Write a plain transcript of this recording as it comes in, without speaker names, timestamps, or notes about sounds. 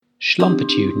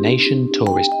Schlumpertude Nation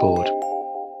Tourist Board.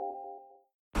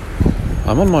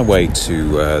 I'm on my way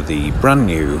to the brand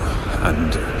new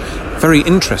and very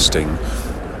interesting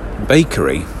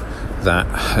bakery that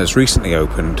has recently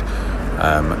opened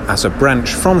as a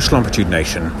branch from Schlumpertude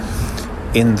Nation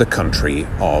in the country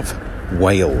of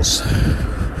Wales.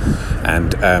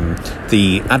 And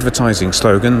the advertising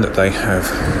slogan that they have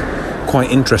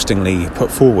quite interestingly put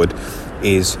forward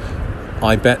is,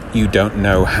 "I bet you don't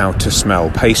know how to smell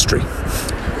pastry."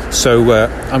 So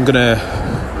I'm going to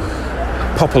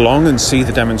pop along and see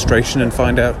the demonstration and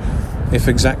find out if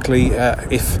exactly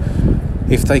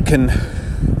if they can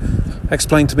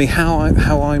explain to me how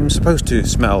I'm supposed to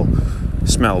smell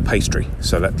pastry.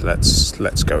 So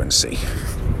let's go and see.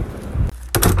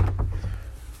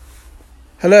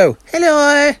 Hello.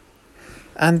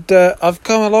 And I've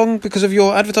come along because of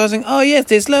your advertising. Oh yes,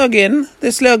 the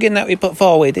slogan that we put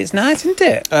forward. It's nice, isn't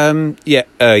it?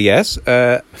 Yes.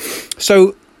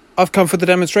 So I've come for the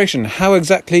demonstration. How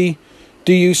exactly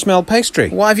do you smell pastry?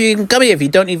 Why have you even come here if you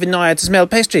don't even know how to smell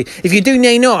pastry? If you do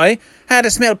know how to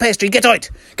smell pastry, get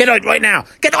out! Get out right now!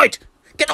 Get out!